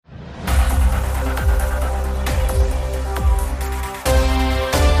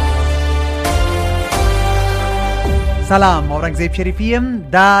سلام اورنګزیب شریفی یم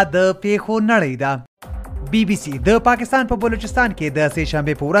دا د پیښو نړۍ ده بی بی سی د پاکستان په بلوچستان کې د سه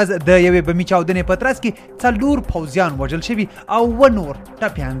شنبه په ورځ د یوې بمي چاودنې په ترڅ کې څلور پوځیان وژل شوي او نور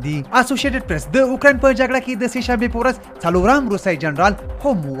ټپیان دي. اسوسییټډ پریس د اوکراین په جګړه کې د سه شنبه په ورځ څلورم روسي جنرال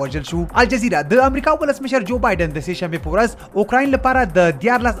هم وژل شو. الجزیره د امریکا ولسمشر جو بایدن د سه شنبه په ورځ اوکراین لپاره د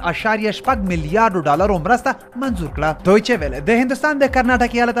 14.8 میلیارډ ډالر مرسته منزور کړه. دویچه ویل د هندستان د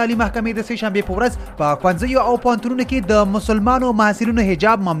کرناټک ایالت عالی محکمې د سه شنبه په ورځ په ښوونځیو او پوهنتونونو کې د مسلمانو محصلینو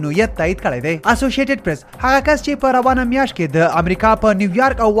حجاب ممنوعیت تایید کړی دی. اسوسییټډ پریس هغه کس چې په روانه میاشت کې د امریکا په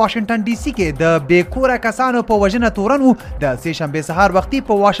نیویارک او واشنگټن ډي سي کې د بیکوره کسانو په وژنه تورن و د سه شنبه سهار وختي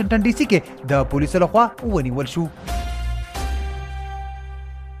په واشنگټن ډي سي کې د پولیسو لخوا ونیول شو.